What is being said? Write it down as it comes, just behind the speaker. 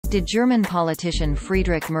Did German politician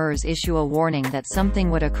Friedrich Merz issue a warning that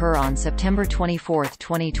something would occur on September 24,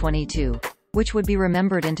 2022, which would be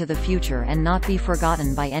remembered into the future and not be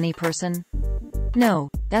forgotten by any person? No,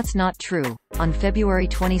 that's not true. On February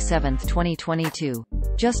 27, 2022,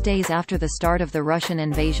 just days after the start of the Russian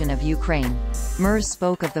invasion of Ukraine, Merz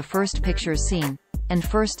spoke of the first pictures seen, and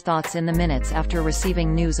first thoughts in the minutes after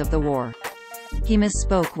receiving news of the war. He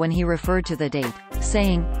misspoke when he referred to the date,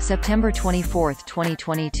 saying, September 24,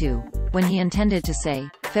 2022, when he intended to say,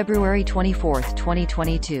 February 24,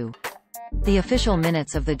 2022. The official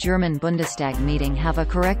minutes of the German Bundestag meeting have a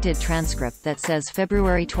corrected transcript that says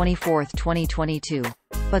February 24, 2022,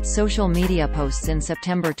 but social media posts in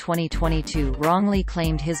September 2022 wrongly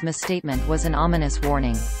claimed his misstatement was an ominous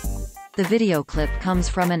warning. The video clip comes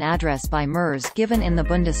from an address by Merz given in the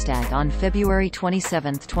Bundestag on February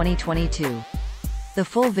 27, 2022. The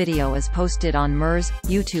full video is posted on Merz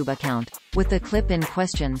YouTube account, with the clip in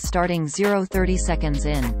question starting 0:30 seconds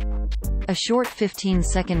in. A short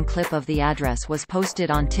 15-second clip of the address was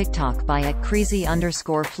posted on TikTok by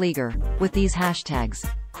 @crazy_Flieger, with these hashtags,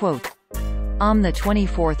 quote, Am the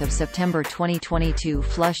 24th of September 2022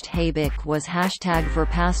 flushed Habik was hashtag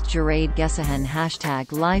verpasst gerade gesehen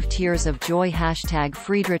hashtag live tears of joy hashtag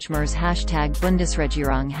Friedrichmerz hashtag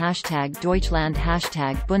Bundesregierung hashtag Deutschland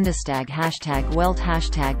hashtag Bundestag hashtag Welt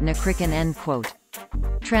hashtag Nachrichten end quote.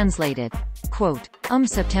 Translated. Quote,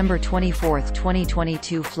 September 24,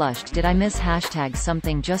 2022 flushed did I miss hashtag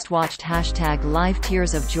something just watched hashtag live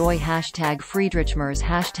tears of joy hashtag Friedrichmerz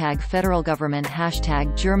hashtag federal government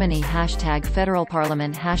hashtag Germany hashtag federal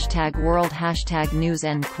parliament hashtag world hashtag news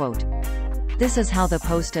end quote. This is how the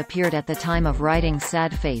post appeared at the time of writing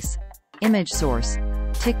sad face. Image source.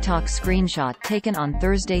 TikTok screenshot taken on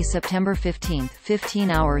Thursday, September 15,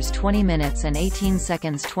 15 hours 20 minutes and 18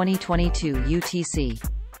 seconds 2022 UTC.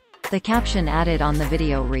 The caption added on the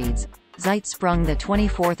video reads, Zeitsprung the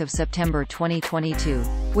 24th of September 2022,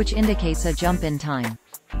 which indicates a jump in time.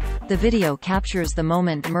 The video captures the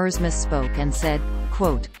moment Merz misspoke and said,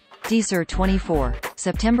 quote, Dieser 24,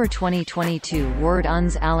 September 2022 Word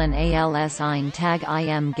uns allen als ein Tag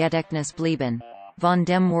im Gedächtnis blieben, von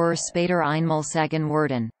dem wir später einmal sagen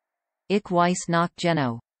werden. Ich weiß noch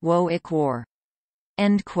genau, wo ich war.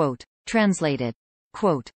 End quote. Translated.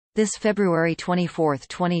 Quote, This February 24,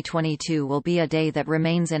 2022 will be a day that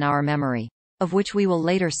remains in our memory, of which we will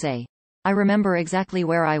later say, I remember exactly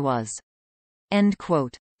where I was. End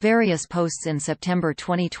quote. Various posts in September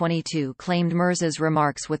 2022 claimed Merz's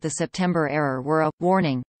remarks with the September error were a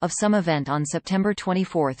warning of some event on September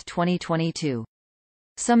 24, 2022.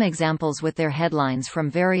 Some examples with their headlines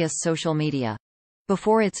from various social media.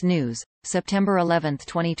 Before its news, September 11,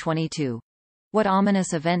 2022. What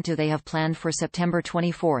ominous event do they have planned for September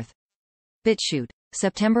 24? BitChute.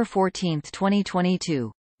 September 14, 2022.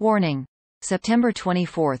 Warning. September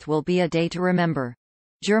 24 will be a day to remember.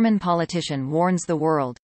 German politician warns the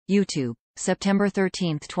world. YouTube. September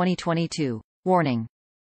 13, 2022. Warning.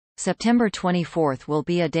 September 24 will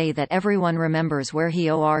be a day that everyone remembers where he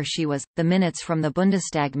or she was. The minutes from the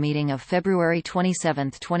Bundestag meeting of February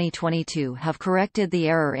 27, 2022 have corrected the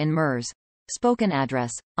error in Merz spoken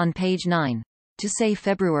address, on page 9. To say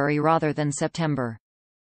February rather than September.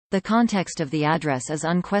 The context of the address is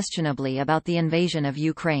unquestionably about the invasion of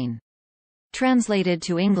Ukraine. Translated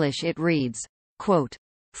to English it reads, quote,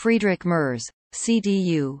 Friedrich Merz,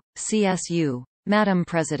 CDU, CSU, Madam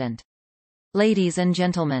President. Ladies and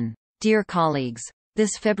gentlemen, dear colleagues,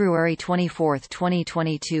 this February 24,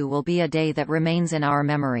 2022 will be a day that remains in our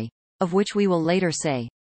memory, of which we will later say,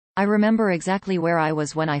 I remember exactly where I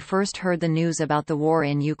was when I first heard the news about the war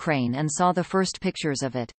in Ukraine and saw the first pictures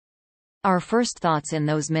of it. Our first thoughts in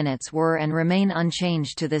those minutes were and remain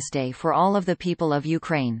unchanged to this day for all of the people of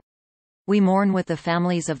Ukraine. We mourn with the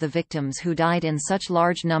families of the victims who died in such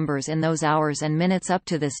large numbers in those hours and minutes up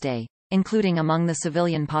to this day, including among the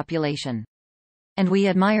civilian population. And we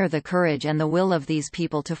admire the courage and the will of these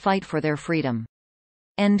people to fight for their freedom.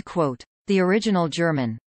 End quote. The original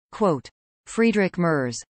German. Quote. Friedrich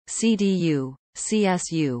Merz. CDU,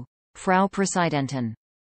 CSU, Frau Präsidentin.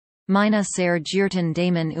 Meine sehr geehrten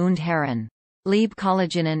Damen und Herren. Liebe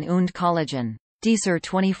Kolleginnen und Kollegen. Dieser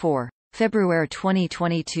 24, February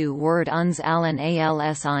 2022 Word uns allen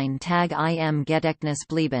als ein Tag im Gedächtnis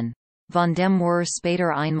blieben, von dem wir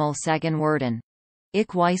später einmal sagen werden.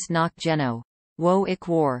 Ich weiß noch genau, wo ich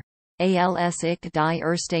war. Als ich die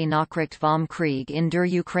erste Nachricht vom Krieg in der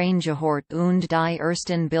Ukraine gehört und die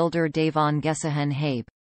ersten Bilder davon gesehen habe.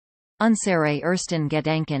 Unsere ersten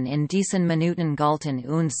Gedanken in diesen Minuten galten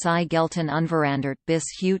und sie gelten unverändert bis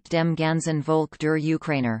heute dem ganzen Volk der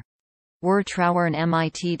Ukrainer. Wir trauern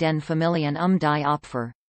mit den Familien die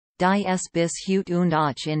Opfer. Die es bis heute und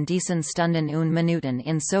auch in diesen Stunden und Minuten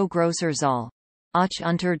in so großer Zahl. Auch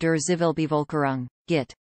unter der Zivilbevölkerung,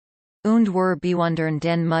 gibt. Und wir bewundern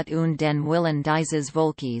den Mut und den Willen dieses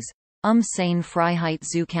Volkes, seine Freiheit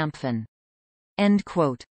zu kämpfen. End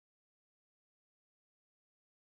quote.